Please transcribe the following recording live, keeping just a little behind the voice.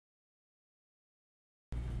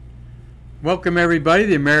Welcome everybody to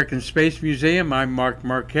the American Space Museum. I'm Mark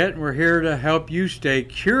Marquette and we're here to help you stay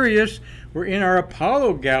curious. We're in our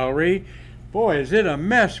Apollo gallery. Boy, is it a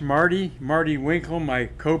mess, Marty. Marty Winkle, my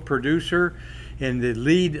co-producer and the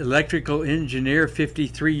lead electrical engineer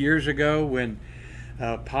 53 years ago when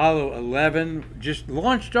Apollo 11 just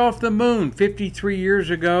launched off the moon 53 years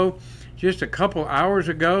ago. Just a couple hours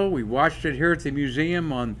ago, we watched it here at the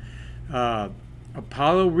museum on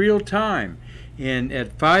Apollo real time. And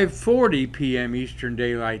at 5:40 p.m. Eastern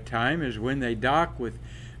Daylight Time is when they dock with,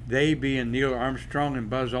 they being Neil Armstrong and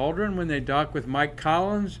Buzz Aldrin, when they dock with Mike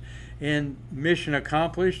Collins, and mission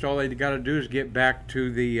accomplished. All they got to do is get back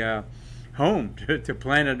to the home, to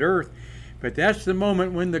planet Earth. But that's the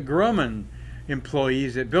moment when the Grumman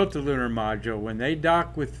employees that built the lunar module, when they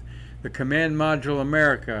dock with the Command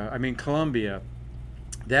Module Columbia,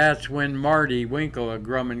 that's when Marty Winkle, a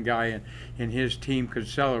Grumman guy, and his team could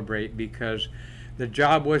celebrate, because the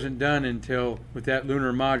job wasn't done until, with that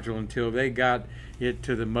lunar module, until they got it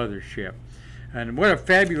to the mothership. And what a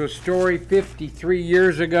fabulous story. 53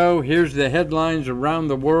 years ago, here's the headlines around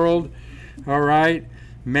the world. All right,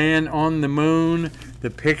 man on the moon.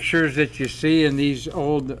 The pictures that you see in these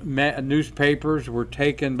old newspapers were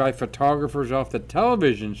taken by photographers off the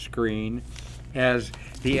television screen as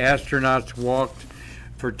the astronauts walked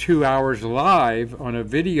for 2 hours live on a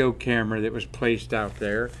video camera that was placed out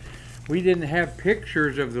there. We didn't have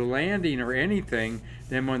pictures of the landing or anything,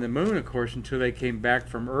 them on the moon, of course, until they came back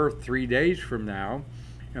from Earth 3 days from now.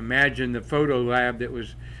 Imagine the photo lab that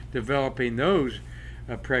was developing those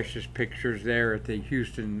precious pictures there at the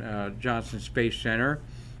Houston Johnson Space Center.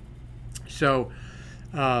 So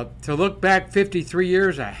to look back 53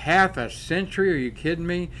 years, a half a century, are you kidding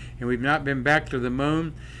me? And we've not been back to the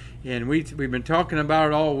moon. And we've been talking about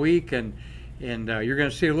it all week, and you're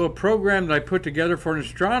going to see a little program that I put together for an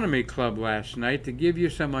astronomy club last night to give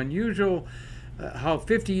you some unusual, how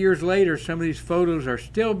 50 years later some of these photos are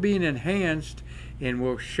still being enhanced, and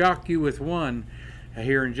we'll shock you with one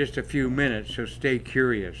here in just a few minutes, so stay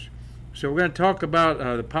curious. So we're going to talk about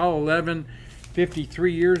the Apollo 11,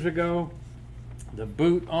 53 years ago, the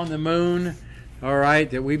boot on the moon, all right,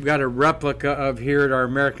 that we've got a replica of here at our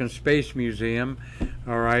American Space Museum,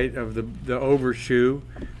 all right, of the overshoe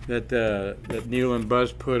that Neil and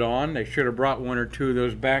Buzz put on. They should have brought one or two of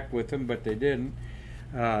those back with them, but they didn't.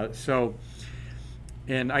 And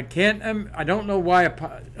I don't know why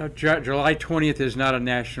July 20th is not a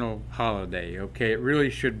national holiday, okay? It really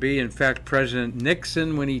should be. In fact, President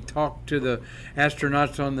Nixon, when he talked to the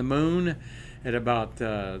astronauts on the moon at about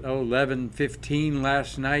 11:15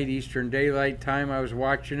 last night, Eastern Daylight Time, I was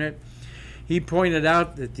watching it, he pointed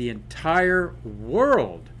out that the entire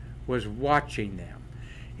world was watching them.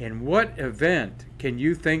 And what event can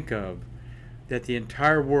you think of that the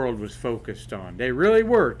entire world was focused on? They really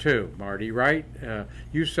were too, Marty, right?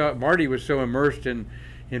 You saw Marty was so immersed in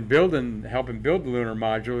helping build the lunar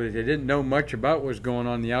module that they didn't know much about what was going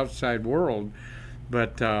on in the outside world.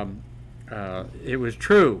 But it was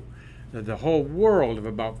true that the whole world of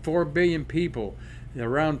about 4 billion people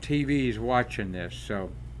around TVs watching this. So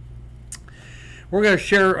we're going to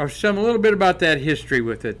share a little bit about that history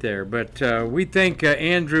with it there. But we thank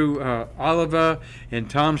Andrew Oliva and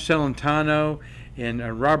Tom Celentano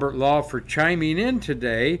and Robert Law for chiming in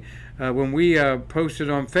today when we posted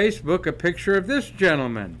on Facebook a picture of this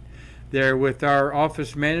gentleman there with our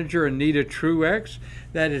office manager, Anita Truex.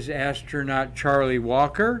 That is astronaut Charlie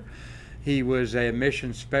Walker. He was a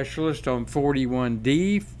mission specialist on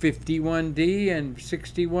 41D, 51D, and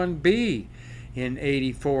 61B. In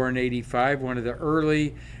 84 and 85, one of the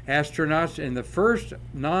early astronauts and the first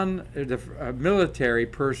military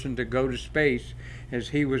person to go to space, as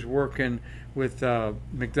he was working with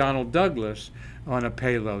McDonnell Douglas on a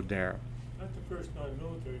payload there. Not the first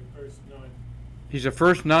non-military person. He's the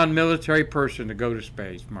first non-military person to go to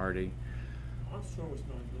space, Marty. Armstrong was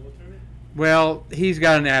non-military? Well, he's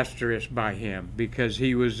got an asterisk by him because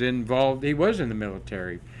he was involved. He was in the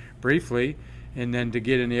military briefly. And then to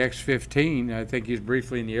get in the X-15, I think he was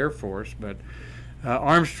briefly in the Air Force. But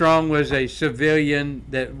Armstrong was a civilian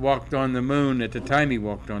that walked on the moon at the time he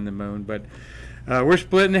walked on the moon. But we're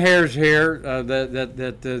splitting hairs here.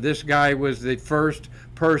 This guy was the first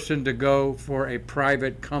person to go for a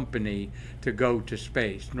private company to go to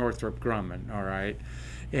space, Northrop Grumman, all right?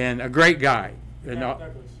 And a great guy.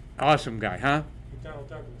 Awesome guy, huh? McDonnell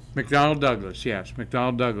Douglas. McDonnell Douglas, yes,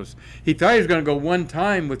 McDonnell Douglas. He thought he was going to go one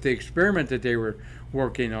time with the experiment that they were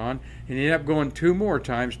working on, and he ended up going 2 more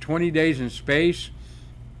times, 20 days in space.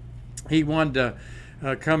 He wanted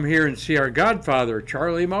to come here and see our godfather,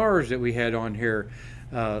 Charlie Mars, that we had on here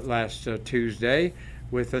last Tuesday.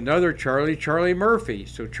 with another Charlie, Charlie Murphy.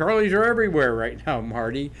 So Charlies are everywhere right now,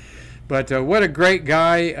 Marty. But what a great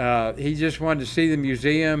guy. He just wanted to see the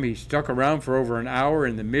museum. He stuck around for over an hour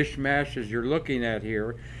in the mishmash as you're looking at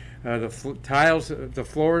here. The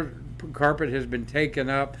floor carpet has been taken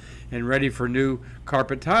up and ready for new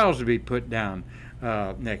carpet tiles to be put down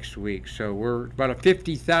next week. So we're about a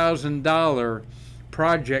 $50,000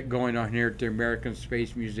 project going on here at the American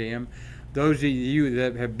Space Museum. Those of you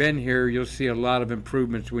that have been here, you'll see a lot of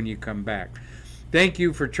improvements when you come back. Thank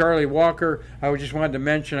you for Charlie Walker. I just wanted to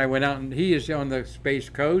mention I went out and he is on the Space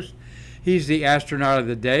Coast. He's the astronaut of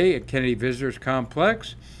the day at Kennedy Visitors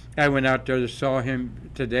Complex. I went out there to saw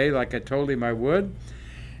him today like I told him I would.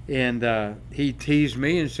 And he teased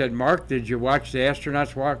me and said, Mark, did you watch the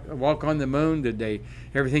astronauts walk on the moon? Did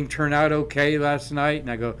everything turn out okay last night?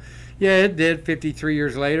 And I go, yeah, it did, 53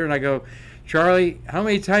 years later. And I go, Charlie, how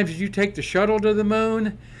many times did you take the shuttle to the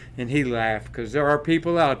moon? And he laughed, because there are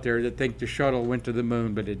people out there that think the shuttle went to the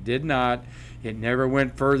moon, but it did not. It never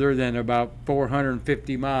went further than about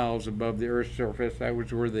 450 miles above the Earth's surface. That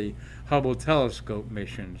was where the Hubble telescope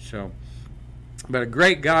mission. So, but a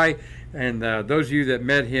great guy, and those of you that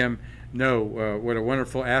met him know what a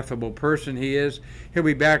wonderful, affable person he is. He'll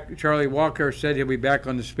be back. Charlie Walker said he'll be back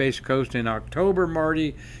on the Space Coast in October,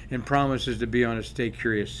 Marty, and promises to be on a Stay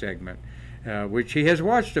Curious segment, which he has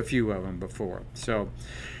watched a few of them before. So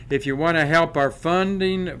if you want to help our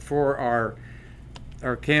funding for our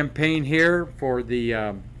campaign here for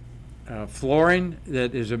the flooring,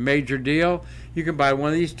 that is a major deal, you can buy one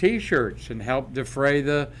of these t-shirts and help defray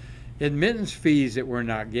the admittance fees that we're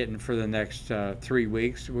not getting for the next 3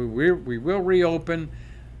 weeks. We will reopen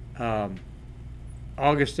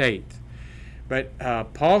August 8th.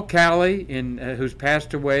 But Paul Calley, who's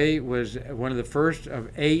passed away, was one of the first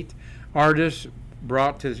of 8 artists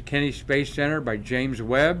brought to the Kennedy Space Center by James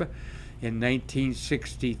Webb in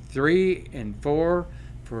 1963 and 4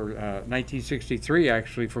 for 1963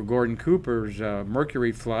 actually, for Gordon Cooper's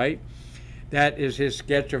Mercury flight. That is his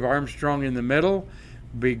sketch of Armstrong in the middle.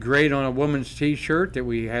 Be great on a woman's t-shirt, that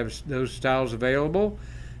we have those styles available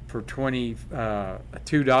for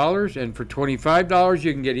 $22, and for $25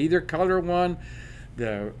 you can get either color one.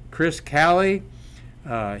 The Chris Calley,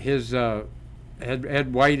 his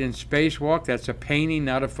Ed White in Spacewalk, that's a painting,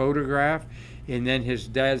 not a photograph. And then his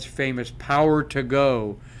dad's famous Power to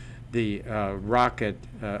Go, the rocket,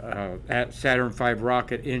 at Saturn V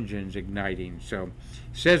rocket engines igniting. So it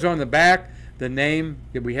says on the back the name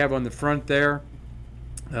that we have on the front there,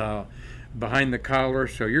 behind the collar.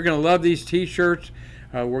 So you're going to love these t-shirts.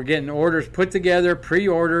 We're getting orders put together,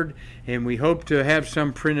 pre-ordered, and we hope to have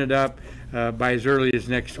some printed up by as early as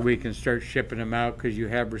next week and start shipping them out, because you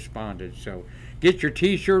have responded. So get your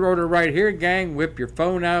t-shirt order right here, gang. Whip your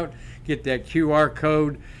phone out, get that QR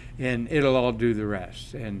code, and it'll all do the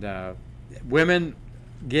rest. And women,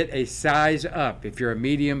 get a size up. If you're a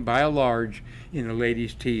medium, buy a large in the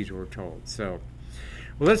ladies' tees, we're told. So,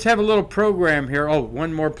 well, let's have a little program here. Oh,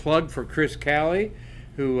 one more plug for Chris Calley,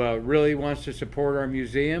 who really wants to support our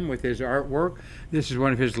museum with his artwork. This is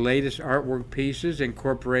one of his latest artwork pieces,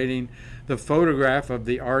 incorporating the photograph of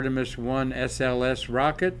the Artemis 1 SLS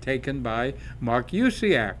rocket taken by Mark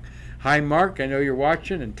Usiak. Hi, Mark. I know you're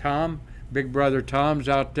watching. And Tom, big brother Tom's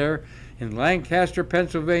out there in Lancaster,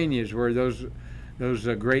 Pennsylvania, is where those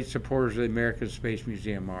great supporters of the American Space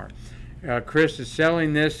Museum are. Chris is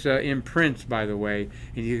selling this in prints, by the way,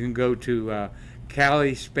 and you can go to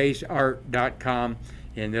CaliSpaceArt.com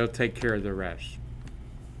and they'll take care of the rest.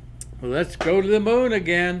 Well, let's go to the moon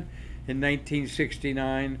again in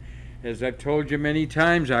 1969. As I've told you many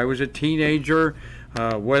times, I was a teenager.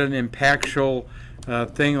 What an impactful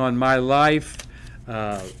thing on my life.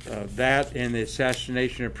 That and the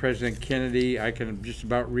assassination of President Kennedy, I can just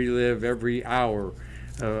about relive every hour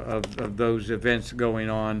of those events going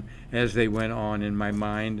on as they went on in my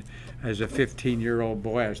mind. As a 15-year-old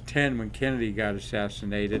boy, I was 10 when Kennedy got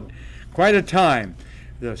assassinated. Quite a time.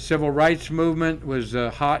 The civil rights movement was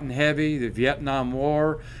hot and heavy. The Vietnam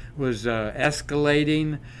War was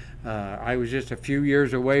escalating. I was just a few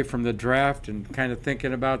years away from the draft and kind of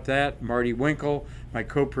thinking about that. Marty Winkle, my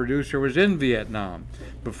co-producer, was in Vietnam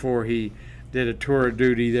before he did a tour of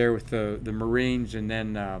duty there with the Marines, and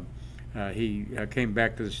then he came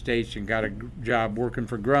back to the States and got a job working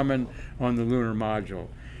for Grumman on the lunar module.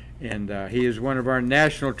 And he is one of our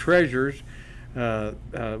national treasures,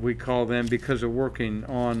 we call them, because of working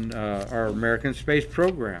on our American space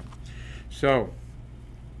program. So,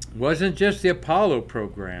 it wasn't just the Apollo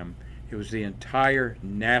program, it was the entire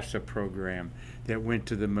NASA program that went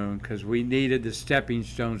to the moon, because we needed the stepping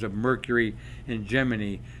stones of Mercury and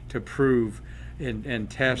Gemini to prove and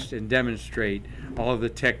test and demonstrate all of the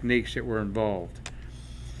techniques that were involved.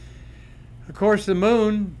 Of course, the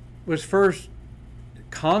moon was first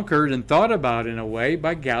conquered and thought about in a way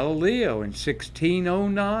by Galileo in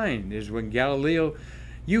 1609 is when Galileo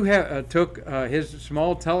took his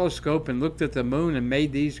small telescope and looked at the moon and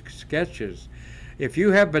made these sketches. If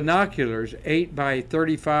you have binoculars, 8 by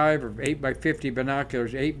 35 or 8 by 50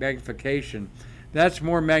 binoculars, 8 magnification, that's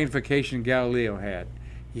more magnification than Galileo had.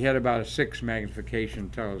 He had about a 6 magnification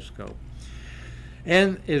telescope.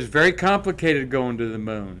 And it's very complicated going to the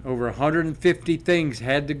moon. Over 150 things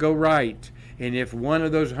had to go right. And if one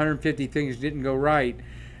of those 150 things didn't go right,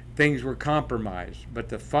 things were compromised. But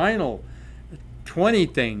the final 20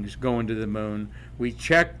 things going to the moon, we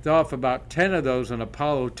checked off about 10 of those on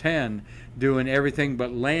Apollo 10, doing everything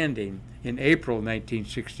but landing in April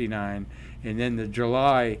 1969. And then it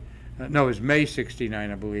was May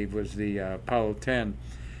 69, I believe, was the Apollo 10.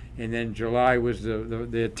 And then July was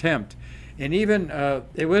the attempt. And even,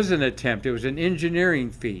 it was an attempt, it was an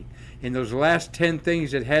engineering feat. And those last 10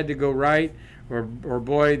 things that had to go right, or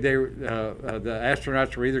boy, the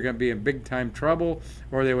astronauts were either going to be in big time trouble,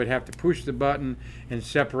 or they would have to push the button and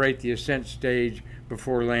separate the ascent stage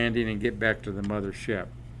before landing and get back to the mothership.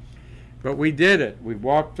 But we did it. We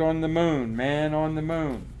walked on the moon, man on the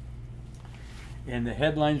moon. And the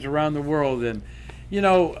headlines around the world, and you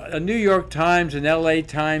know, a New York Times and LA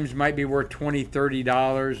Times might be worth $20,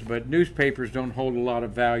 $30, but newspapers don't hold a lot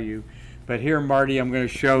of value. But here, Marty, I'm going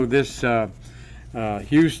to show this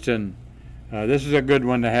Houston. This is a good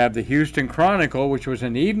one to have. The Houston Chronicle, which was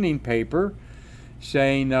an evening paper,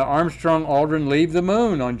 saying Armstrong, Aldrin leave the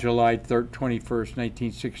moon on July 21st,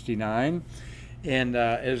 1969. And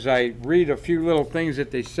as I read a few little things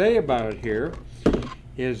that they say about it here,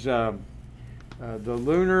 is the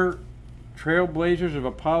lunar trailblazers of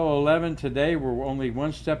Apollo 11 today were only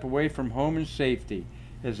one step away from home and safety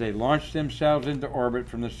as they launched themselves into orbit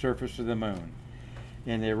from the surface of the moon.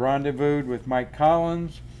 And they rendezvoused with Mike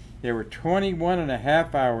Collins. They were 21 and a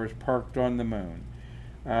half hours parked on the moon.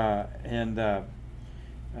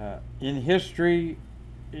 In history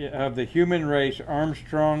of the human race,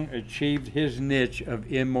 Armstrong achieved his niche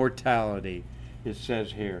of immortality, it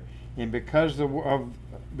says here. And because the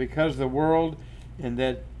world, and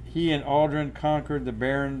that he and Aldrin conquered the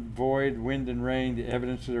barren void, wind and rain, the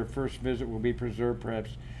evidence of their first visit will be preserved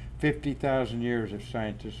perhaps 50,000 years if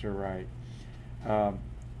scientists are right.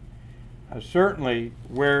 Certainly,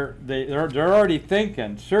 where they're already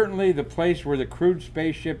thinking, certainly the place where the crewed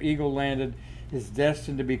spaceship Eagle landed is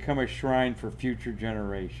destined to become a shrine for future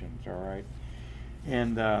generations, all right?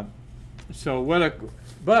 And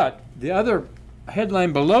but the other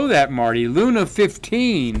headline below that, Marty, Luna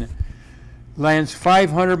 15 lands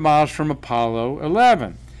 500 miles from Apollo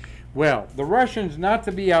 11. Well, the Russians, not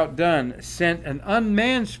to be outdone, sent an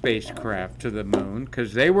unmanned spacecraft to the moon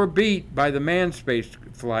because they were beat by the manned space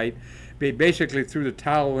flight. They basically threw the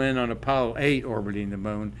towel in on Apollo 8 orbiting the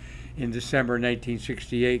moon in December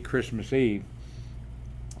 1968, Christmas Eve.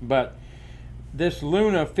 But this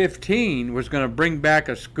Luna 15 was going to bring back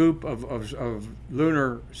a scoop of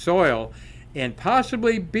lunar soil and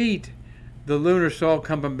possibly beat the lunar soil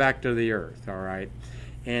coming back to the Earth, all right?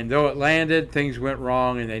 And though it landed, things went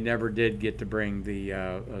wrong, and they never did get to bring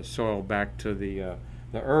the soil back to the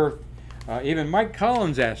Earth. Even Mike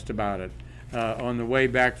Collins asked about it on the way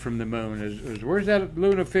back from the moon. Where's that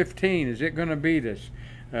Luna 15? Is it going to beat us?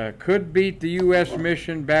 Could beat the U.S.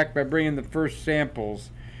 mission back by bringing the first samples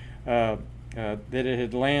that it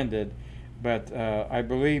had landed, but I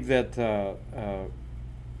believe that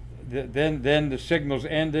then the signals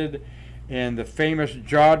ended, and the famous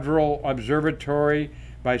Jodrell Observatory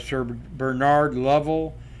by Sir Bernard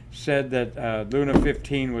Lovell said that Luna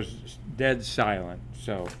 15 was dead silent.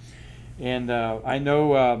 So, and I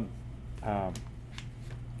know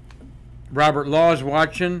Robert Law's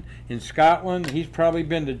watching in Scotland. He's probably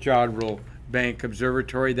been to Jodrell Bank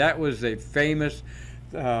Observatory. That was a famous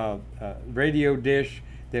radio dish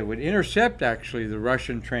that would intercept actually the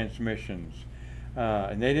Russian transmissions.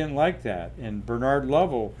 And they didn't like that. And Bernard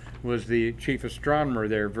Lovell was the chief astronomer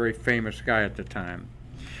there, very famous guy at the time.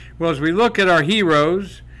 Well, as we look at our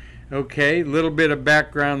heroes, okay, a little bit of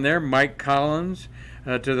background there. Mike Collins,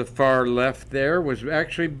 to the far left there, was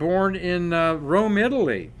actually born in Rome,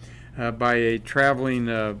 Italy, by a traveling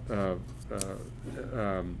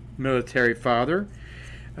military father.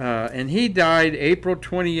 And he died April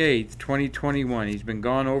 28th, 2021. He's been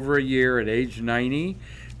gone over a year at age 90.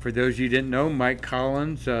 For those of you who didn't know, Mike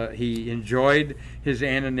Collins, he enjoyed his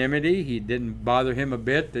anonymity. He didn't bother him a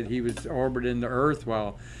bit that he was orbiting the Earth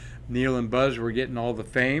while Neil and Buzz were getting all the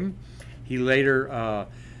fame. He later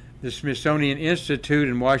The Smithsonian Institute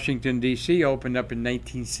in Washington, D.C. opened up in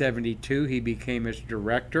 1972. He became its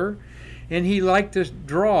director, and he liked to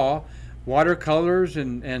draw watercolors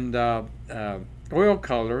and oil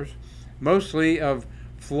colors, mostly of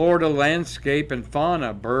Florida landscape and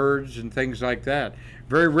fauna, birds and things like that.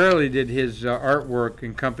 Very rarely did his artwork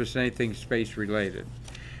encompass anything space related.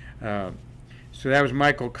 So that was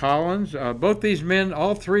Michael Collins. Both these men,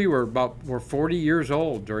 all three were 40 years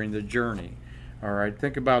old during the journey. All right,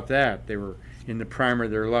 think about that. They were in the prime of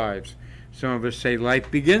their lives. Some of us say life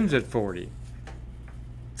begins at 40.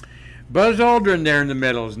 Buzz Aldrin there in the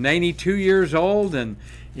middle is 92 years old, and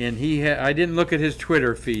I didn't look at his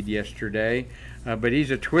Twitter feed yesterday, but he's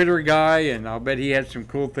a Twitter guy, and I'll bet he had some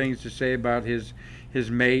cool things to say about his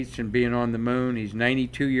mates and being on the moon. He's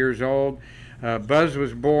 92 years old. Buzz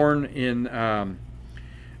was born in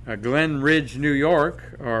Glen Ridge, New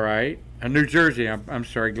York, all right. New Jersey, I'm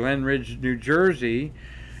sorry, Glen Ridge, New Jersey.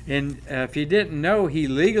 And if you didn't know, he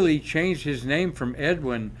legally changed his name from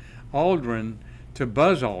Edwin Aldrin to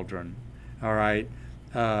Buzz Aldrin, all right.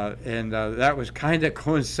 That was kind of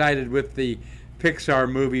coincided with the Pixar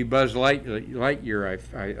movie Buzz Lightyear,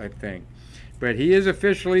 I think. But he is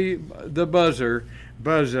officially the Buzz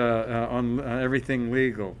on everything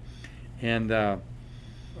legal. And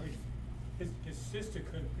his sister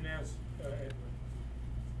couldn't pronounce Edwin.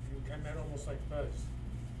 He came out almost like Buzz,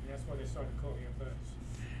 and that's why they started calling him Buzz.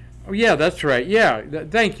 Oh yeah, that's right. Yeah,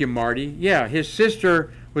 thank you, Marty. Yeah, his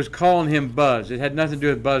sister was calling him Buzz. It had nothing to do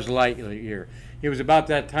with Buzz Lightyear. It was about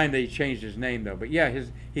that time that he changed his name, though. But yeah,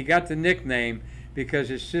 he got the nickname because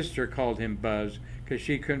his sister called him Buzz because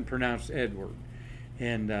she couldn't pronounce Edward.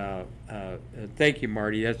 And thank you,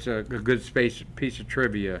 Marty. That's a good piece of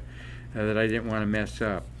trivia that I didn't want to mess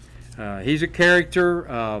up. He's a character.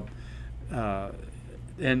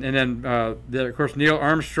 And then, of course, Neil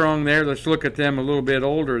Armstrong there. Let's look at them a little bit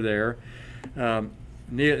older there.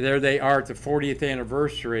 There they are at the 40th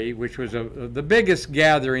anniversary, which was the biggest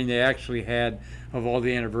gathering they actually had of all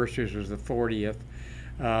the anniversaries was the 40th.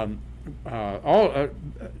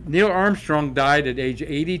 Neil Armstrong died at age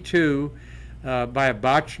 82 by a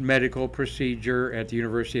botched medical procedure at the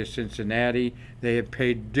University of Cincinnati. They had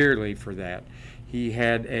paid dearly for that. He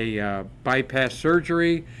had a bypass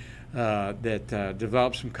surgery that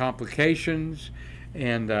developed some complications,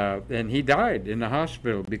 and he died in the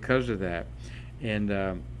hospital because of that.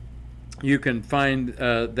 And you can find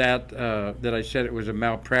that I said it was a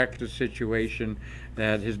malpractice situation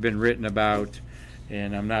that has been written about,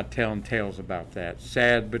 and I'm not telling tales about that.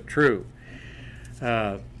 Sad but true.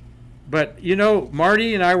 But, you know,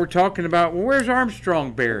 Marty and I were talking about, well, where's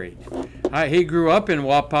Armstrong buried? He grew up in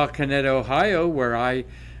Wapakoneta, Ohio, where I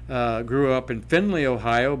grew up in Findlay,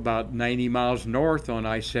 Ohio, about 90 miles north on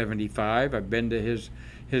I-75. I've been to his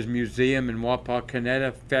museum in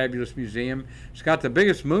Wapakoneta, fabulous museum. It's got the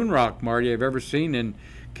biggest moon rock, Marty, I've ever seen in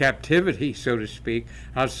captivity, so to speak,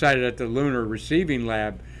 outside at the Lunar Receiving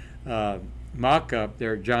Lab mock-up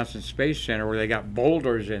there at Johnson Space Center, where they got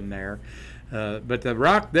boulders in there. But the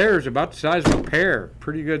rock there is about the size of a pear.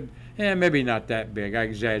 Pretty good. Maybe not that big. I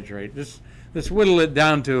exaggerate. Let's whittle it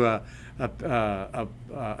down to a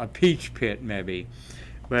peach pit, maybe.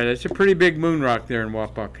 But it's a pretty big moon rock there in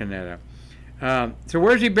Wapakoneta. So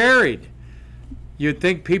where's he buried? You'd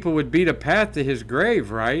think people would beat a path to his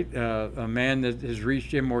grave, right? A man that has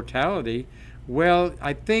reached immortality. Well,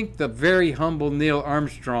 I think the very humble Neil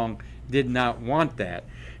Armstrong did not want that,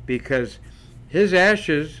 because his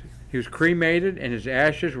ashes, he was cremated, and his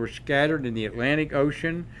ashes were scattered in the Atlantic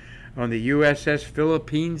Ocean on the USS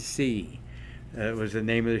Philippine Sea. It was the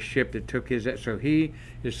name of the ship that took his. So he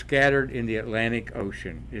is scattered in the Atlantic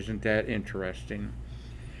Ocean. Isn't that interesting?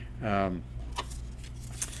 All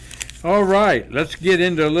right, let's get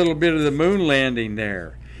into a little bit of the moon landing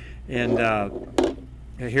there, and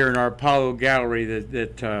here in our Apollo gallery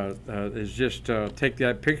that is just take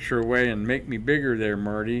that picture away and make me bigger there,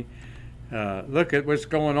 Marty. Look at what's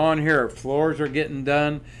going on here. Floors are getting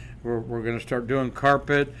done. We're going to start doing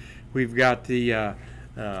carpet. We've got the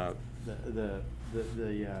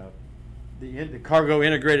cargo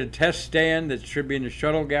integrated test stand that should be in the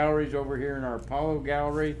shuttle galleries over here in our Apollo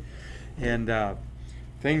gallery, and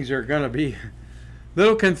things are going to be a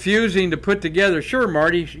little confusing to put together. Sure,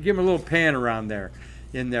 Marty, give me a little pan around there.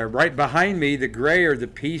 In there, right behind me, the gray are the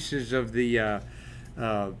pieces of the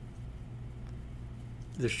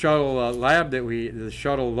shuttle lab the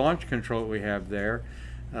shuttle launch control that we have there.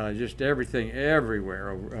 Just everything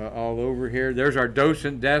everywhere, all over here. There's our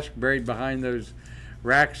docent desk buried behind those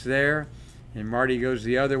racks there. And Marty goes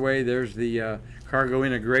the other way. There's the cargo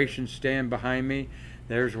integration stand behind me.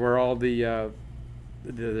 There's where all the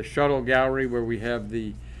shuttle gallery, where we have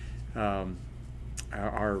the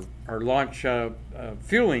our launch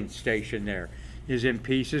fueling station there is in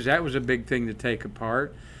pieces. That was a big thing to take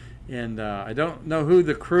apart. And I don't know who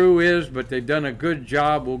the crew is, but they've done a good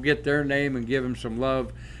job. We'll get their name and give them some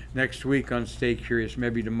love next week on Stay Curious,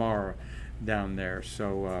 maybe tomorrow down there.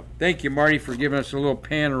 So thank you, Marty, for giving us a little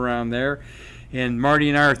pan around there. And Marty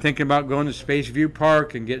and I are thinking about going to Space View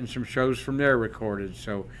Park and getting some shows from there recorded.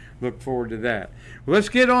 So look forward to that. Well, let's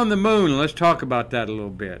get on the moon. Let's talk about that a little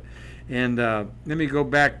bit. And let me go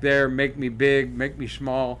back there, make me big, make me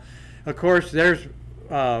small. Of course, there's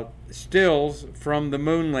stills from the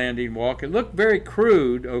moon landing walk. It looked very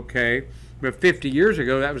crude, okay, but 50 years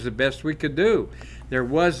ago, that was the best we could do. There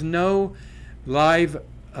was no live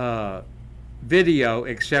video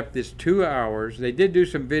except this 2 hours. They did do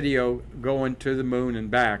some video going to the moon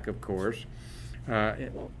and back, of course.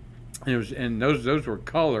 And those were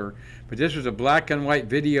color, but this was a black and white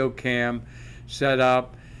video cam set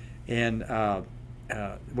up. And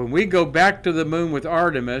when we go back to the moon with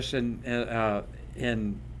Artemis,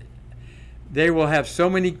 and they will have so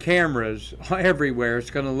many cameras everywhere,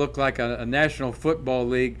 it's going to look like a National Football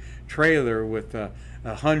League trailer with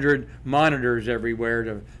 100 monitors everywhere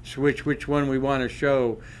to switch which one we want to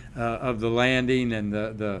show of the landing and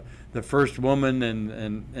the first woman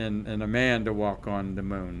and a man to walk on the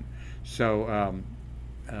moon. So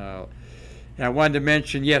I wanted to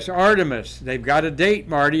mention, yes, Artemis. They've got a date,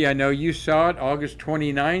 Marty. I know you saw it, August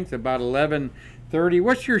 29th, about 11:30.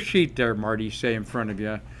 What's your sheet there, Marty, say in front of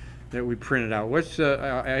you that we printed out? What's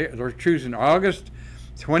we're choosing August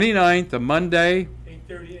 29th, a Monday.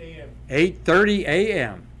 8:30 a.m. 8:30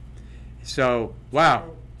 a.m. So,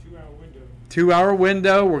 wow. 2-hour window. 2-hour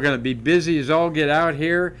window. We're going to be busy as all get out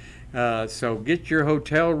here. So get your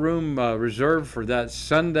hotel room reserved for that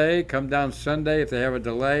Sunday. Come down Sunday if they have a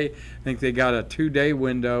delay. I think they got a 2-day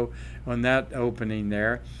window on that opening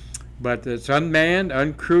there. But it's unmanned,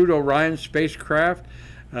 uncrewed Orion spacecraft.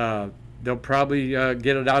 They'll probably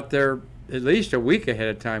get it out there at least a week ahead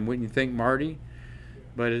of time, wouldn't you think, Marty?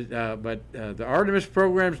 But the Artemis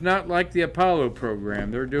program's not like the Apollo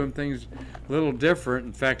program. They're doing things a little different.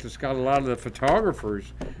 In fact, it's got a lot of the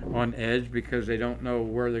photographers on edge because they don't know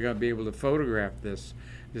where they're going to be able to photograph this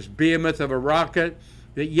behemoth of a rocket.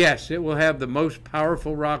 That, yes, it will have the most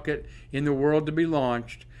powerful rocket in the world to be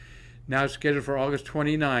launched. Now it's scheduled for August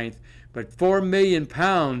 29th. But 4 million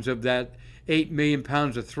pounds of that 8 million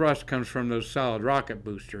pounds of thrust comes from those solid rocket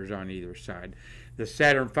boosters on either side. The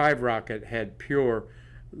Saturn V rocket had pure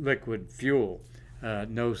liquid fuel,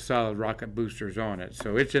 no solid rocket boosters on it.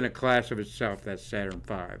 So it's in a class of itself, that Saturn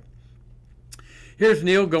V. Here's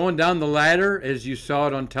Neil going down the ladder as you saw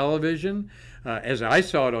it on television, as I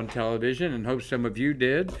saw it on television, and hope some of you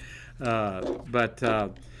did. But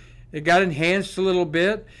it got enhanced a little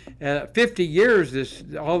bit. 50 years,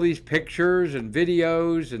 all these pictures and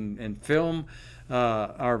videos and film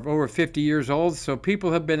are over 50 years old, so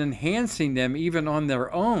people have been enhancing them even on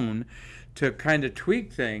their own to kind of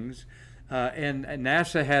tweak things. And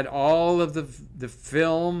NASA had all of the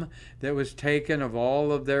film that was taken of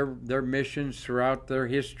all of their missions throughout their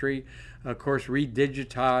history, of course,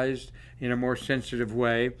 redigitized in a more sensitive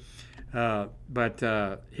way.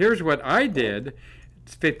 But here's what I did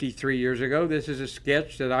 53 years ago. This is a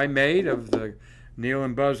sketch that I made of the Neil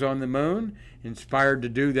and Buzz on the moon. Inspired to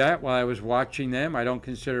do that while I was watching them. I don't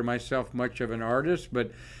consider myself much of an artist,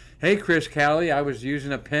 but hey, Chris Calley, I was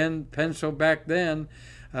using a pencil back then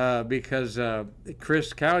because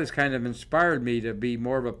Chris Calley's kind of inspired me to be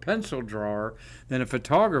more of a pencil drawer than a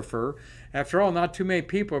photographer. After all, not too many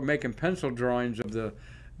people are making pencil drawings of the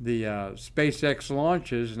SpaceX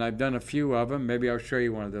launches, and I've done a few of them. Maybe I'll show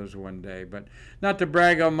you one of those one day. But not to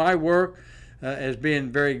brag on my work as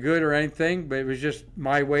being very good or anything, but it was just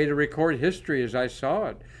my way to record history as I saw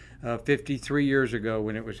it 53 years ago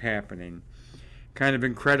when it was happening. Kind of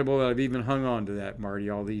incredible that I've even hung on to that, Marty,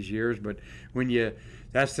 all these years. But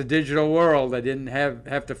that's the digital world. I didn't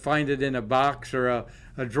have to find it in a box or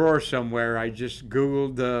a drawer somewhere. I just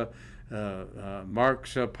Googled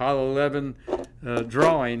Mark's Apollo 11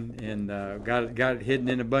 drawing and got it hidden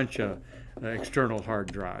in a bunch of external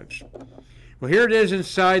hard drives. Well, here it is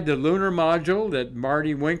inside the lunar module that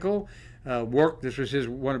Marty Winkle worked. This was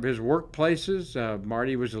one of his workplaces.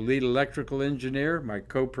 Marty was a lead electrical engineer, my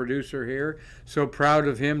co-producer here. So proud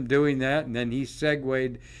of him doing that. And then he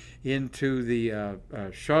segued into the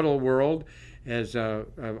shuttle world as a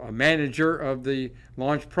manager of the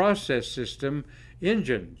launch process system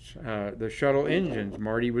engines, the shuttle engines.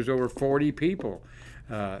 Marty was over 40 people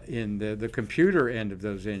in the computer end of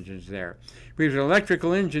those engines there. He was an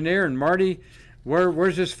electrical engineer. And Marty,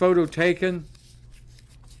 where's this photo taken?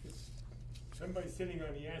 Somebody sitting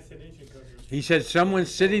on the acid He said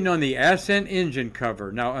someone's sitting on the ascent engine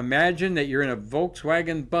cover. Now imagine that you're in a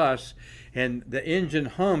Volkswagen bus and the engine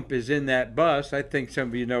hump is in that bus. I think some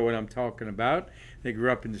of you know what I'm talking about. They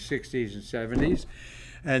grew up in the 60s and 70s.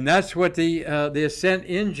 And that's what the ascent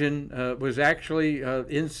engine was actually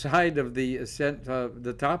inside of the ascent,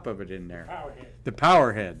 the top of it in there. Powerhead. The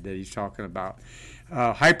power head that he's talking about.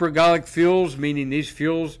 Hypergolic fuels, meaning these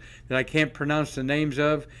fuels that I can't pronounce the names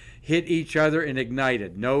of, hit each other and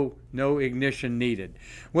ignited. No ignition needed.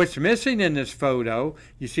 What's missing in this photo,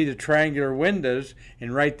 you see the triangular windows,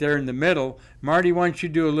 and right there in the middle, Marty, why don't you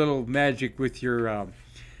do a little magic with your...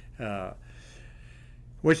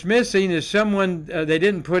 what's missing is someone, they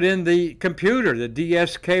didn't put in the computer, the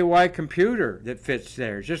DSKY computer that fits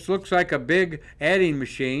there. It just looks like a big adding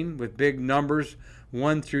machine with big numbers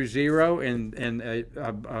 1 through 0 and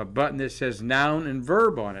a button that says noun and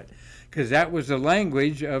verb on it, because that was the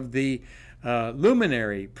language of the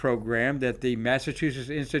Luminary program that the Massachusetts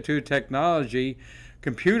Institute of Technology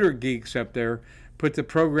computer geeks up there put the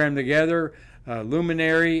program together.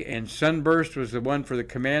 Luminary and Sunburst was the one for the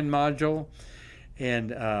command module,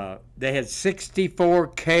 and they had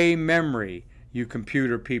 64K memory, you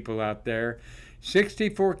computer people out there.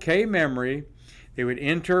 64K memory. They would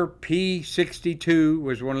enter P62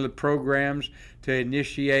 was one of the programs to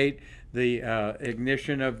initiate the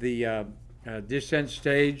ignition of the descent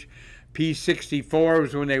stage. P64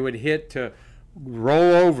 was when they would hit to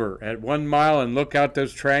roll over at 1 mile and look out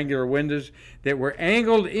those triangular windows that were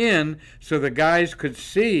angled in so the guys could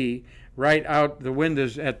see right out the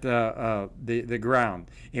windows at the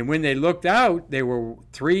ground. And when they looked out, they were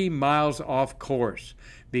 3 miles off course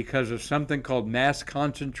because of something called mass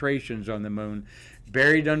concentrations on the moon.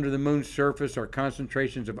 Buried under the moon's surface are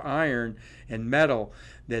concentrations of iron and metal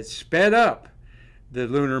that sped up the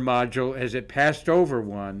lunar module as it passed over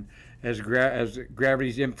one, as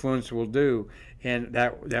gravity's influence will do. And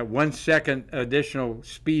that 1 second additional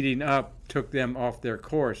speeding up took them off their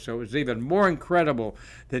course. So it was even more incredible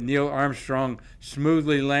that Neil Armstrong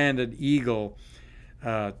smoothly landed Eagle,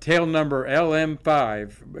 tail number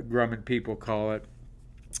LM5, Grumman people call it,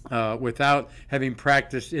 without having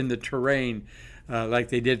practiced in the terrain like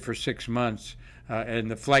they did for 6 months in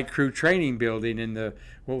the flight crew training building in the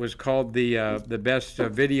what was called the best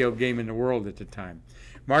video game in the world at the time.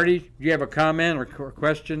 Marty, do you have a comment or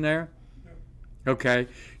question there? Okay.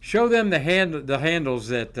 Show them the handles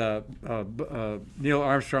that Neil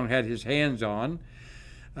Armstrong had his hands on.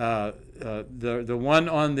 The one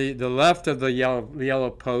on the left of the yellow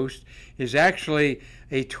post is actually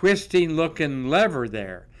a twisting looking lever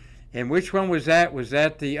there. And which one was that? Was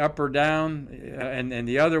that the up or down? And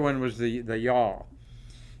the other one was the yaw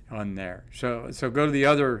on there. So go to the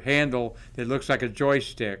other handle that looks like a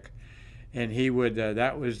joystick, and he would.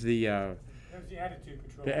 That was the attitude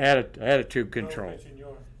control. The attitude control.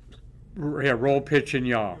 Roll, pitch, and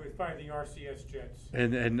yaw. You would find the RCS jets.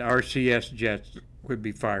 And RCS jets would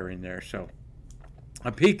be firing there. So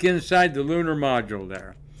a peek inside the lunar module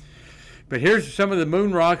there. But here's some of the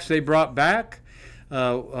moon rocks they brought back.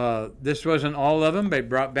 This wasn't all of them. They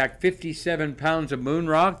brought back 57 pounds of moon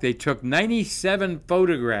rock. They took 97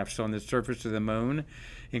 photographs on the surface of the moon,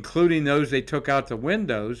 including those they took out the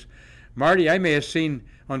windows. Marty, I may have seen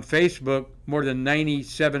on Facebook more than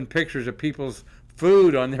 97 pictures of people's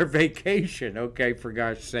food on their vacation, okay, for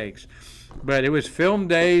gosh sakes. But it was film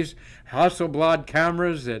days, Hasselblad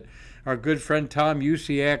cameras that our good friend Tom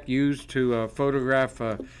Usiak used to photograph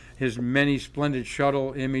his many splendid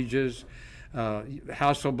shuttle images.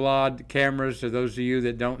 Hasselblad cameras, to those of you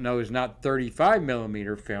that don't know, is not 35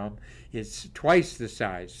 millimeter film. It's twice the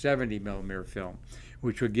size, 70 millimeter film,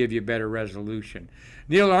 which would give you better resolution.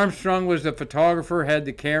 Neil Armstrong was the photographer, had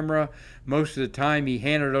the camera. Most of the time he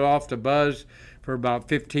handed it off to Buzz for about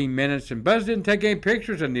 15 minutes, and Buzz didn't take any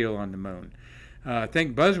pictures of Neil on the moon. I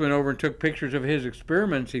think Buzz went over and took pictures of his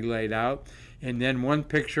experiments he laid out, and then one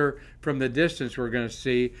picture from the distance we're going to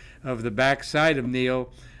see of the back side of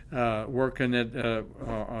Neil working at the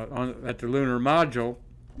lunar module.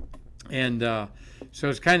 And so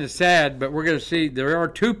it's kind of sad, but we're going to see there are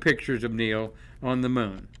 2 pictures of Neil on the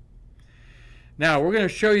moon. Now we're going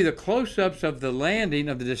to show you the close-ups of the landing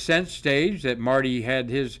of the descent stage that Marty had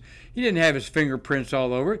he didn't have his fingerprints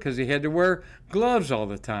all over it because he had to wear gloves all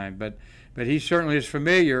the time, but he certainly is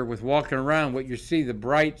familiar with walking around. What you see, the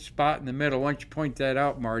bright spot in the middle, why don't you point that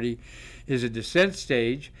out, Marty, is a descent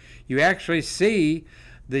stage. You actually see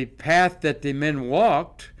the path that the men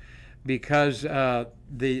walked because the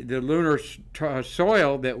lunar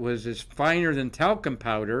soil that was as finer than talcum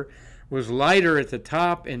powder was lighter at the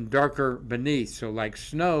top and darker beneath. So like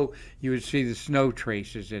snow, you would see the snow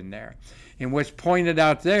traces in there. And what's pointed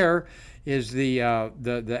out there is the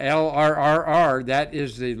LRRR. That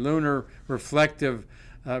is the lunar reflective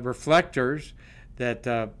reflectors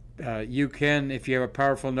that you can, if you have a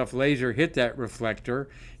powerful enough laser, hit that reflector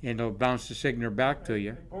and it'll bounce the signal back to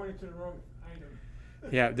you. I pointed to the wrong item.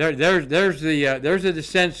 Yeah, there's the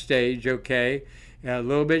descent stage. Okay, a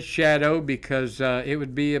little bit shadow because it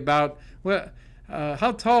would be about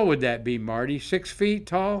how tall would that be, Marty? 6 feet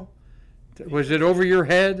tall? Was it over your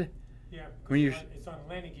head? Yeah, when you it's on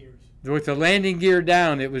landing gears. With the landing gear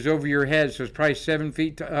down, it was over your head, so it's probably 7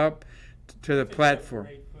 feet up to the platform.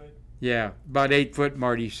 8 foot. Yeah, about 8 foot,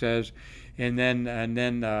 Marty says, and then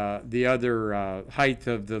the other height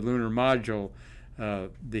of the lunar module,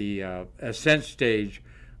 the ascent stage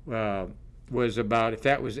was about, if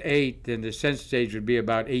that was 8, then the ascent stage would be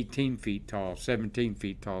about 18 feet tall, 17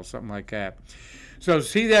 feet tall, something like that. So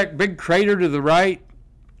see that big crater to the right,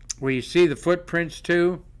 where you see the footprints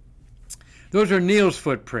too? Those are Neil's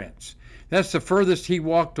footprints. That's the furthest he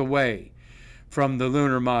walked away from the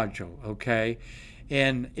lunar module, okay?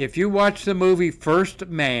 And if you watch the movie First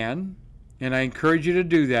Man, and I encourage you to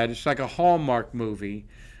do that, it's like a Hallmark movie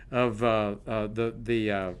of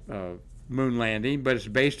the moon landing, but it's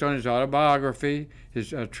based on his autobiography,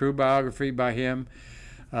 his true biography by him,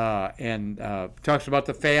 and talks about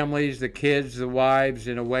the families, the kids, the wives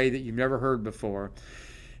in a way that you've never heard before.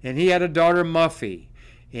 And he had a daughter, Muffy,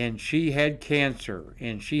 and she had cancer,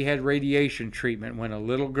 and she had radiation treatment when a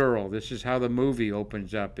little girl, this is how the movie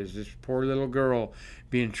opens up, is this poor little girl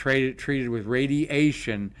being treated with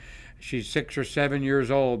radiation. She's 6 or 7 years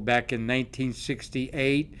old back in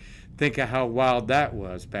 1968. Think of how wild that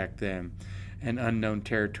was back then, in unknown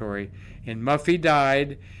territory. And Muffy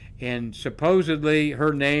died, and supposedly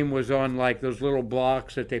her name was on like those little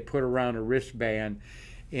blocks that they put around a wristband.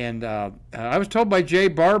 And I was told by Jay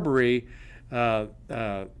Barbary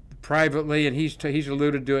privately, and he's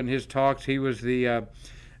alluded to it in his talks. He was the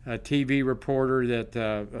TV reporter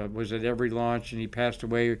that was at every launch, and he passed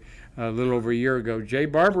away a little over a year ago. Jay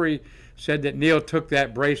Barbary said that Neil took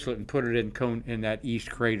that bracelet and put it in that east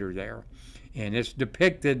crater there, and it's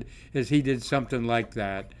depicted as he did something like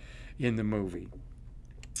that in the movie.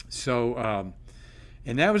 So.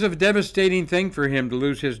 And that was a devastating thing for him to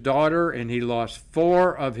lose his daughter, and he lost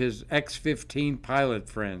 4 of his X-15 pilot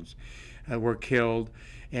friends were killed.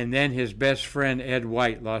 And then his best friend, Ed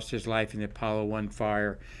White, lost his life in the Apollo 1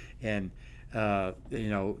 fire. And,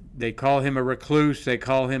 they call him a recluse. They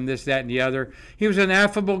call him this, that, and the other. He was an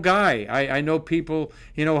affable guy. I know people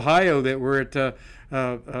in Ohio that were at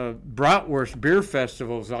Bratwurst beer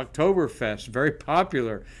festivals, Oktoberfest, very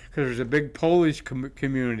popular because there's a big Polish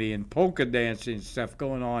community and polka dancing and stuff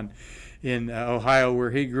going on in Ohio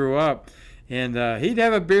where he grew up. And he'd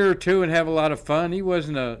have a beer or two and have a lot of fun. He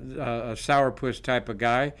wasn't a sourpuss type of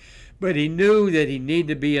guy, but he knew that he needed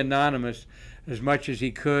to be anonymous as much as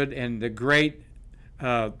he could. And the great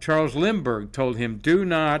Charles Lindbergh told him, do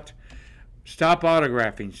not stop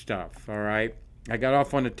autographing stuff, all right? I got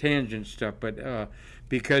off on a tangent stuff, but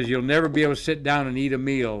because you'll never be able to sit down and eat a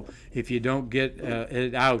meal if you don't get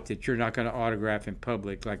it out that you're not going to autograph in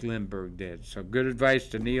public like Lindbergh did. So good advice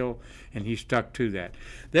to Neil, and he stuck to that.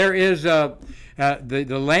 There is the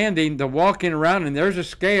landing, the walking around, and there's a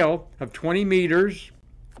scale of 20 meters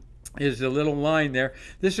is the little line there.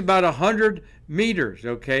 This is about 100 meters,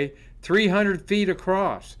 okay? 300 feet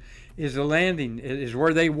across is the landing, is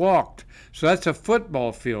where they walked. So that's a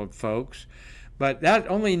football field, folks. But that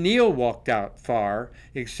only Neil walked out far,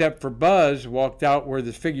 except for Buzz walked out where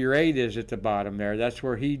the figure 8 is at the bottom there. That's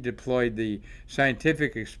where he deployed the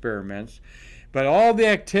scientific experiments. But all the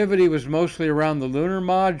activity was mostly around the lunar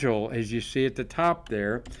module, as you see at the top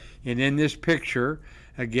there. And in this picture,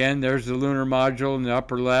 again, there's the lunar module in the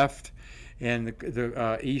upper left and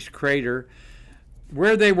the east crater.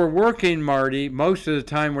 Where they were working, Marty, most of the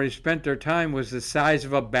time where they spent their time was the size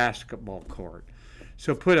of a basketball court.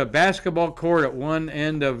 So put a basketball court at one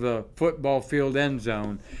end of the football field end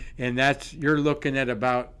zone, and you're looking at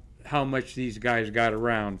about how much these guys got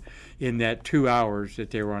around in that 2 hours that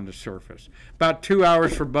they were on the surface. About 2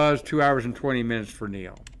 hours for Buzz, 2 hours and 20 minutes for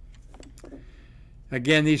Neil.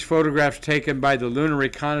 Again, these photographs taken by the Lunar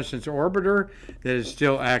Reconnaissance Orbiter that is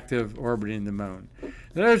still active orbiting the moon.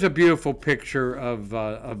 There's a beautiful picture of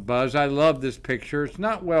Buzz. I love this picture. It's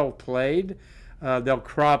not well played. They'll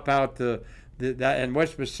crop out that, and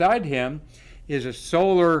what's beside him is a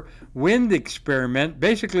solar wind experiment,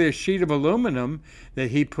 basically a sheet of aluminum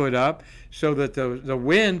that he put up so that the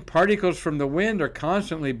wind, particles from the wind are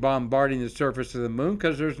constantly bombarding the surface of the moon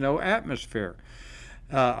because there's no atmosphere.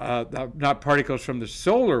 Not particles from the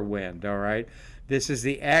solar wind, all right? This is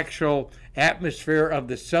the actual atmosphere of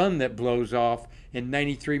the sun that blows off and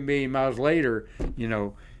 93 million miles later, you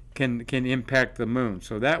know, can impact the moon.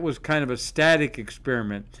 So that was kind of a static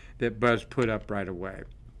experiment that Buzz put up right away.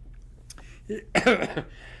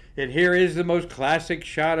 And here is the most classic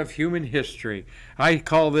shot of human history. I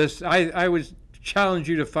call this, I would challenge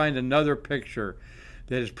you to find another picture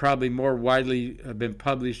that has probably more widely been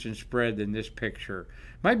published and spread than this picture.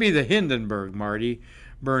 Might be the Hindenburg, Marty,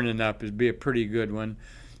 burning up. It'd be a pretty good one.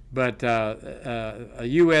 But a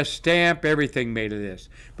U.S. stamp, everything made of this.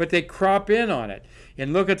 But they crop in on it.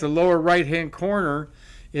 And look at the lower right-hand corner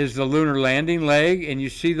is the lunar landing leg, and you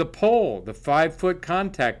see the pole, the 5-foot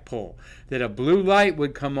contact pole, that a blue light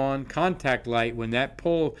would come on, contact light, when that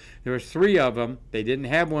pole, there was 3 of them. They didn't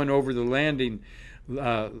have one over the landing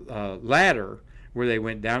ladder where they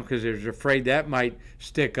went down because they was afraid that might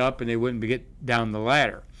stick up and they wouldn't get down the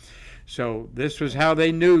ladder. So this was how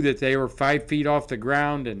they knew that they were 5 feet off the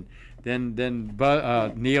ground, and then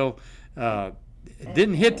Neil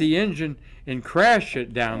didn't hit the engine and crash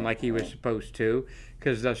it down like he was supposed to,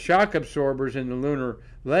 because the shock absorbers in the lunar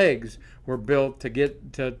legs were built to get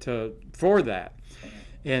for that.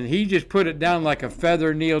 And he just put it down like a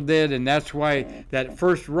feather, Neil did, and that's why that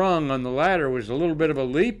first rung on the ladder was a little bit of a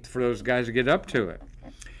leap for those guys to get up to it.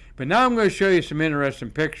 But now I'm going to show you some interesting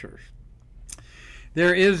pictures.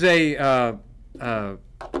 There is a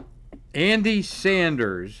Andy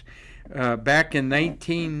Sanders back in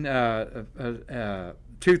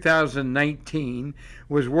 2019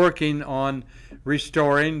 was working on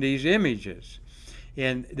restoring these images.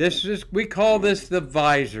 And this is, we call this the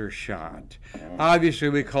visor shot. Obviously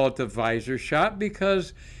we call it the visor shot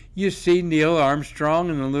because you see Neil Armstrong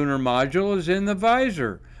and the lunar module is in the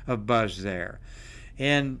visor of Buzz there.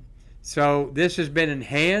 And so this has been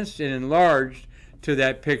enhanced and enlarged to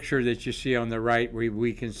that picture that you see on the right, where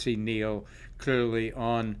we can see Neil clearly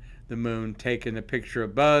on the moon taking the picture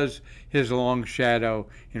of Buzz, his long shadow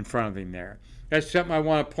in front of him there. That's something I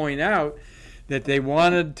want to point out, that they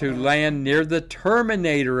wanted to land near the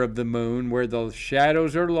terminator of the moon where those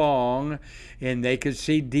shadows are long and they could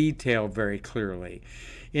see detail very clearly.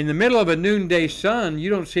 In the middle of a noonday sun, you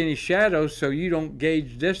don't see any shadows, so you don't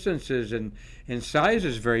gauge distances and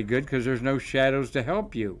sizes very good because there's no shadows to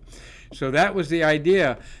help you. So that was the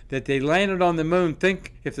idea, that they landed on the moon.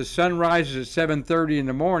 Think if the sun rises at 7:30 in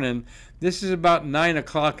the morning, this is about 9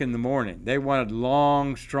 o'clock in the morning. They wanted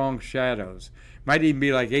long, strong shadows. Might even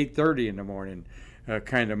be like 8:30 in the morning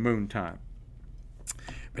kind of moon time.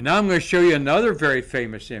 But now I'm going to show you another very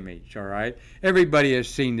famous image, all right? Everybody has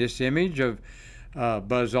seen this image of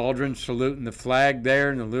Buzz Aldrin saluting the flag there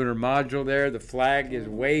and the lunar module there. The flag is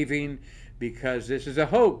waving because this is a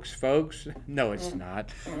hoax, folks. No, it's not.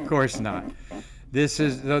 Of course not. This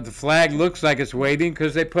is the flag looks like it's waving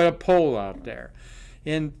because they put a pole out there.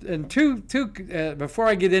 And before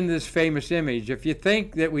I get into this famous image, if you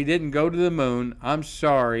think that we didn't go to the moon, I'm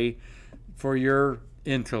sorry for your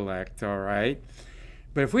intellect, all right?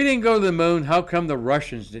 But if we didn't go to the moon, how come the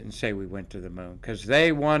Russians didn't say we went to the moon? Because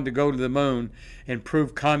they wanted to go to the moon and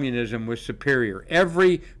prove communism was superior.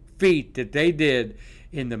 Every feat that they did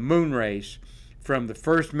in the moon race, from the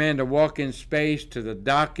first man to walk in space to the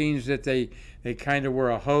dockings that they kind of were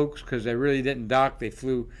a hoax because they really didn't dock. They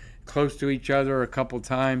flew close to each other a couple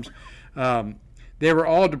times. They were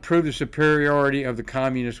all to prove the superiority of the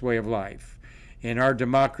communist way of life. And our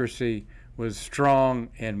democracy was strong,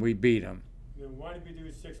 and we beat them. Then why did we do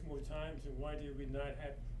it 6 more times, and why did we not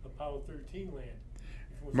have Apollo 13 land?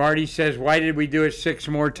 Marty says, why did we do it 6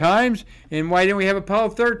 more times? And why didn't we have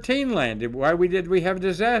Apollo 13 landed? Why did we have a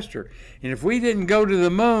disaster? And if we didn't go to the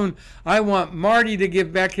moon, I want Marty to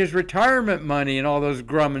give back his retirement money, and all those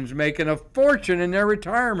Grummins making a fortune in their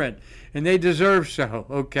retirement. And they deserve so,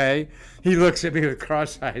 okay? He looks at me with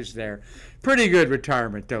cross eyes there. Pretty good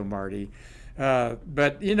retirement, though, Marty.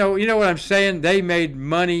 But you know what I'm saying? They made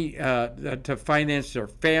money to finance their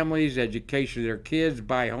families, education of their kids,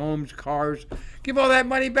 buy homes, cars. Give all that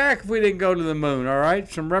money back if we didn't go to the moon, all right?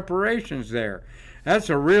 Some reparations there. That's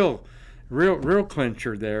a real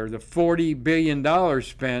clincher there. The $40 billion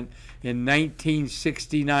spent in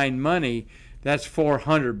 1969 money, that's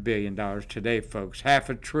 $400 billion today, folks.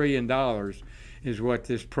 $500 billion is what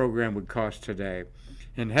this program would cost today.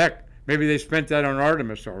 And heck, maybe they spent that on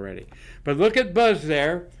Artemis already. But look at Buzz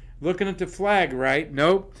there, looking at the flag, right?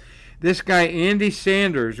 Nope. This guy, Andy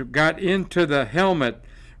Sanders, got into the helmet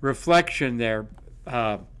reflection there,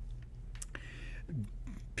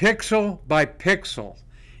 pixel by pixel.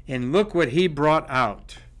 And look what he brought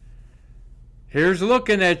out. Here's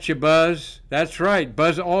looking at you, Buzz. That's right.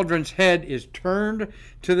 Buzz Aldrin's head is turned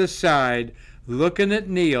to the side, looking at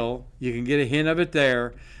Neil. You can get a hint of it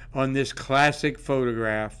there on this classic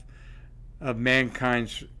photograph of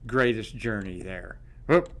mankind's greatest journey there.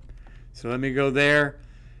 Whoop. So let me go there.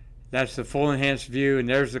 That's the full enhanced view, and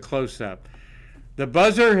there's the close-up. The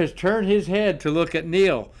buzzer has turned his head to look at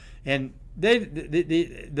Neil, and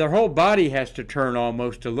their whole body has to turn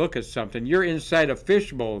almost to look at something. You're inside a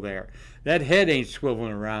fishbowl there. That head ain't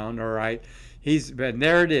swiveling around, all right? And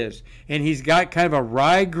there it is. And he's got kind of a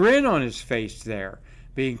wry grin on his face there.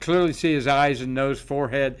 But you can clearly see his eyes and nose,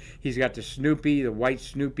 forehead. He's got the white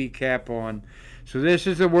Snoopy cap on. So this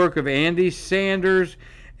is the work of Andy Sanders,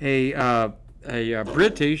 a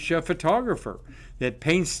British photographer that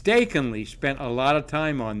painstakingly spent a lot of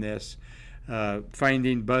time on this,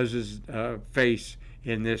 finding Buzz's face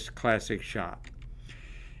in this classic shot.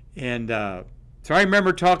 And so I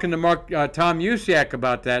remember talking to Tom Usiak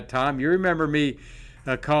about that, Tom. You remember me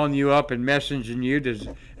calling you up and messaging you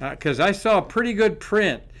because I saw a pretty good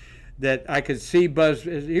print that I could see Buzz.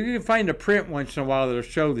 You can find a print once in a while that'll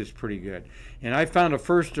show this pretty good. And I found a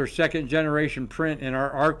first or second generation print in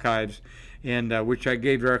our archives, and which I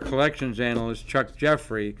gave to our collections analyst, Chuck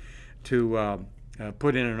Jeffrey, to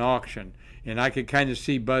put in an auction. And I could kind of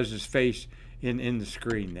see Buzz's face in the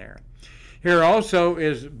screen there. Here also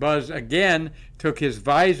is Buzz again, took his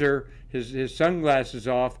visor, his sunglasses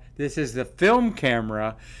off. This is the film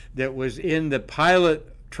camera that was in the pilot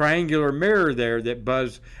triangular mirror there that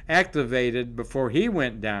Buzz activated before he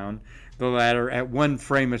went down the ladder at 1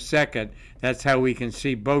 frame a second. That's how we can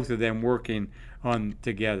see both of them working on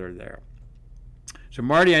together there. So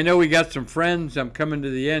Marty, I know we got some friends. I'm coming to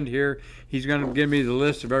the end here. He's going to give me the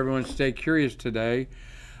list of everyone Stay Curious today.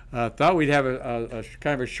 Thought we'd have a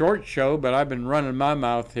kind of a short show, but I've been running my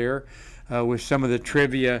mouth here with some of the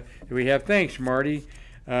trivia that we have. Thanks, Marty.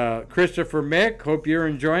 Christopher Mick, hope you're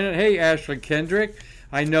enjoying it. Hey, Ashley Kendrick,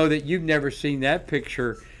 I know that you've never seen that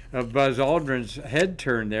picture of Buzz Aldrin's head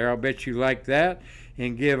turn there. I'll bet you like that.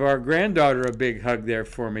 And give our granddaughter a big hug there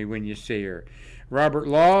for me when you see her. Robert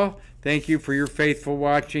Law, thank you for your faithful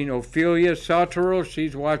watching. Ophelia Sauterelle,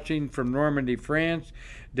 she's watching from Normandy, France.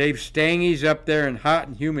 Dave Stangy's up there in hot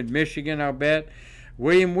and humid Michigan, I'll bet.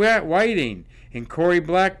 William Whiting and Corey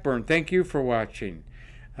Blackburn, thank you for watching.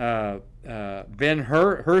 Ben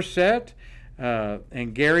Herset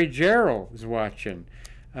and Gary Gerald is watching.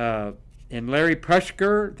 And Larry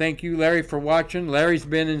Pushker, thank you, Larry, for watching. Larry's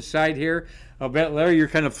been inside here. I'll bet, Larry, you're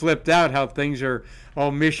kind of flipped out how things are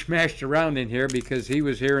all mishmashed around in here because he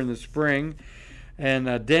was here in the spring.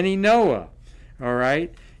 And Denny Noah, all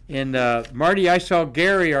right. And Marty, I saw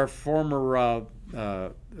Gary, our former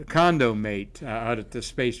condo mate, out at the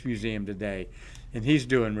Space Museum today, and he's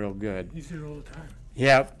doing real good. He's there all the time.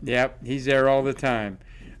 Yep, he's there all the time.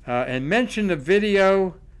 And mention the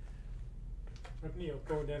video Of Neil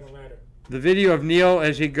going down the ladder. The video of Neil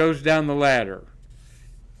as he goes down the ladder.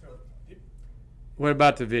 So, What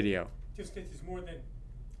about the video? just that it's more than.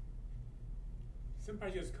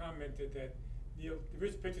 Somebody just commented that Neil. There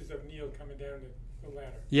is pictures of Neil coming down the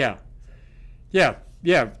ladder. Yeah.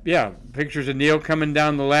 Pictures of Neil coming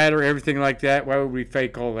down the ladder, everything like that. Why would we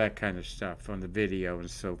fake all that kind of stuff on the video and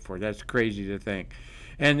so forth? That's crazy to think.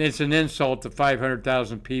 And it's an insult to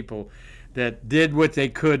 500,000 people that did what they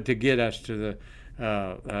could to get us to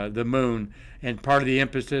the moon. And part of the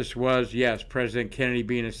impetus was, yes, President Kennedy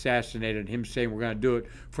being assassinated, him saying we're going to do it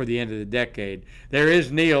for the end of the decade. There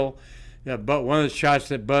is Neil, but one of the shots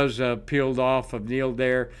that Buzz peeled off of Neil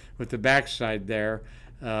there with the backside there.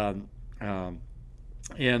 But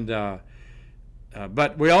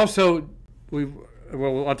we also,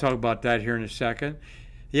 I'll talk about that here in a second.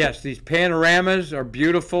 Yes, these panoramas are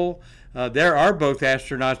beautiful. There are both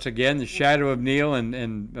astronauts again. The shadow of Neil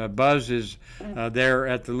and Buzz is there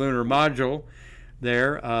at the lunar module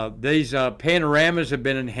there. These panoramas have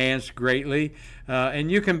been enhanced greatly,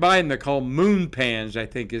 and you can buy them. They're called Moon Pans, I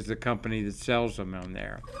think is the company that sells them on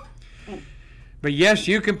there. But yes,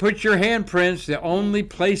 you can put your handprints, the only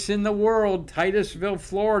place in the world, Titusville,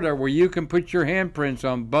 Florida, where you can put your handprints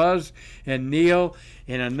on Buzz and Neil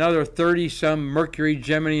and another 30-some Mercury,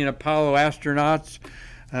 Gemini, and Apollo astronauts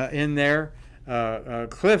in there.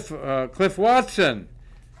 Cliff Watson,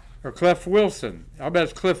 or Cliff Wilson. I'll bet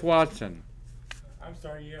it's Cliff Watson. I'm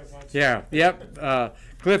sorry, yeah, Watson. Yeah, yep.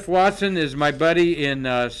 Cliff Watson is my buddy in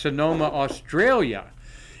Sonoma, Australia.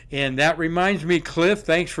 And that reminds me, Cliff,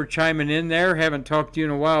 thanks for chiming in there. Haven't talked to you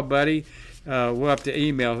in a while, buddy. We'll have to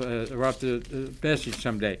email, we'll have to message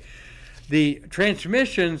someday. The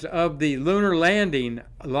transmissions of the lunar landing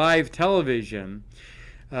live television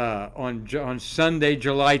on Sunday,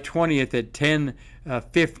 July 20th at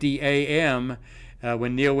 10:50 a.m.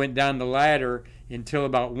 When Neil went down the ladder until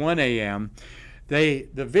about 1 a.m. The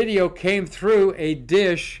video came through a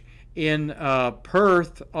dish in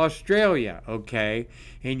Perth, Australia, okay?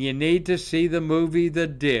 And you need to see the movie The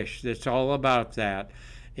Dish. That's all about that.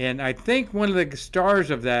 And I think one of the stars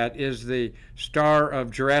of that is the star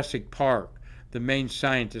of Jurassic Park, the main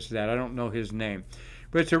scientist of that. I don't know his name.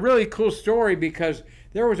 But it's a really cool story because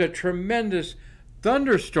there was a tremendous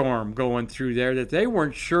thunderstorm going through there that they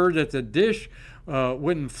weren't sure that the dish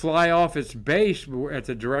wouldn't fly off its base at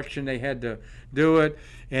the direction they had to do it.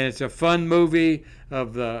 And it's a fun movie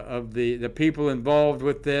of the people involved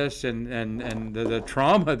with this and the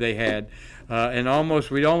trauma they had. And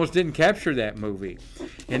we almost didn't capture that movie.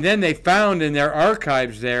 And then they found in their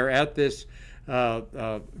archives there at this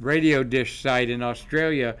radio dish site in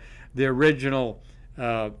Australia the original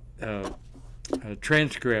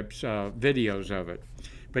transcripts, videos of it.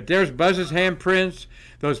 But there's Buzz's handprints.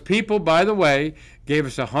 Those people, by the way, gave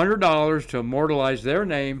us $100 to immortalize their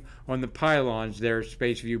name on the pylons there at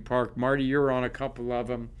Spaceview Park. Marty, you're on a couple of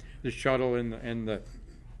them, the shuttle and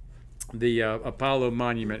the Apollo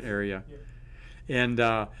Monument area. Yeah. And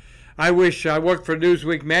I wish I worked for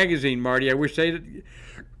Newsweek magazine, Marty. I wish they'd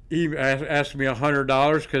asked me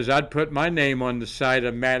 $100 because I'd put my name on the side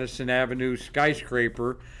of Madison Avenue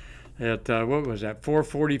skyscraper at, what was that,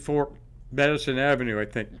 444 Madison Avenue, I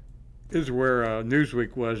think, is where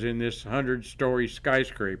Newsweek was in this 100-story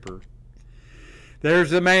skyscraper.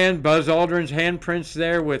 There's the man, Buzz Aldrin's handprints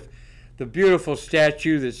there with the beautiful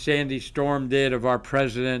statue that Sandy Storm did of our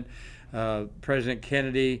president, President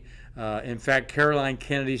Kennedy. In fact, Caroline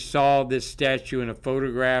Kennedy saw this statue in a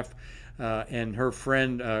photograph, and her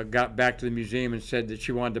friend got back to the museum and said that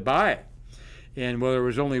she wanted to buy it. And well, there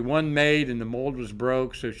was only one made, and the mold was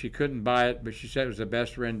broke, so she couldn't buy it. But she said it was the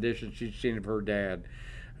best rendition she'd seen of her dad,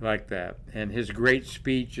 like that. And his great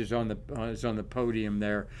speech is on the podium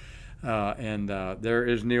there. There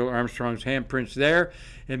is Neil Armstrong's handprints there.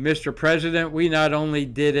 And Mr. President, we not only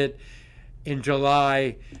did it in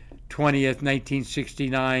July 20th,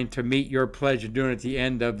 1969, to meet your pledge of doing it at the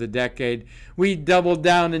end of the decade, we doubled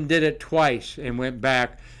down and did it twice and went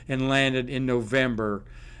back and landed in November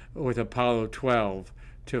with Apollo 12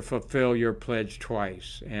 to fulfill your pledge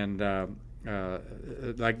twice. And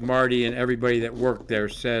like Marty and everybody that worked there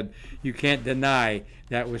said, you can't deny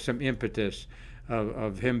that was some impetus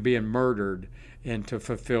of him being murdered and to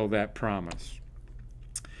fulfill that promise.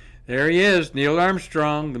 There he is, Neil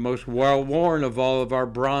Armstrong, the most well-worn of all of our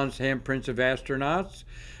bronze handprints of astronauts.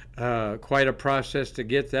 Quite a process to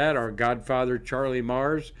get that. Our godfather, Charlie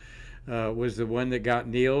Mars, was the one that got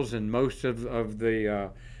Neil's, and most of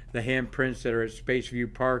the handprints that are at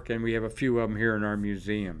Spaceview Park, and we have a few of them here in our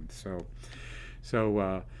museum.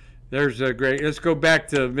 So there's a great, let's go back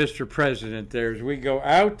to Mr. President there as we go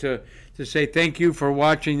out to say thank you for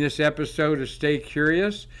watching this episode of Stay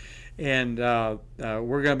Curious. And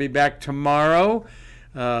we're going to be back tomorrow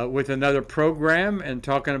with another program and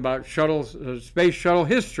talking about space shuttle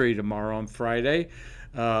history tomorrow on Friday.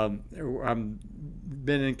 I've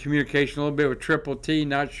been in communication a little bit with Triple T.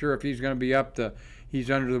 Not sure if he's going to be up to. He's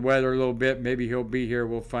under the weather a little bit. Maybe he'll be here.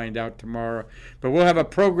 We'll find out tomorrow. But we'll have a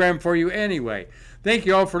program for you anyway. Thank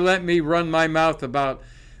you all for letting me run my mouth about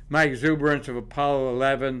my exuberance of Apollo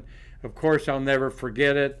 11. Of course, I'll never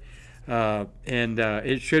forget it.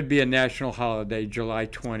 It should be a national holiday, July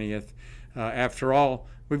 20th. After all,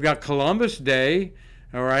 we've got Columbus Day,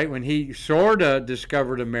 all right, when he sort of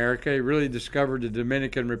discovered America. He really discovered the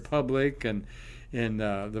Dominican Republic and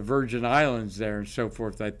the Virgin Islands there and so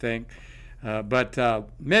forth, I think. But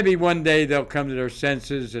maybe one day they'll come to their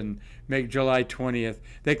senses and make July 20th.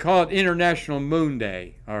 They call it International Moon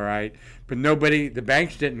Day, all right? But the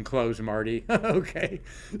banks didn't close, Marty. Okay.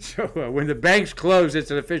 So when the banks close, it's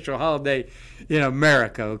an official holiday in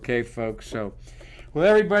America, okay, folks? So, well,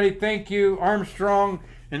 everybody, thank you. Armstrong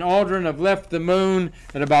and Aldrin have left the moon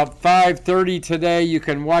at about 5:30 today. You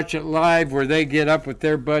can watch it live where they get up with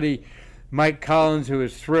their buddy Mike Collins, who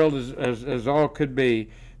is thrilled as all could be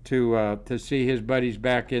to see his buddies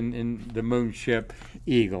back in the moon ship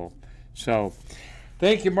Eagle. So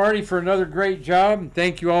thank you, Marty, for another great job. And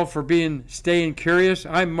thank you all for staying curious.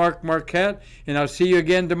 I'm Mark Marquette, and I'll see you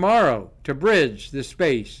again tomorrow to bridge the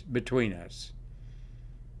space between us.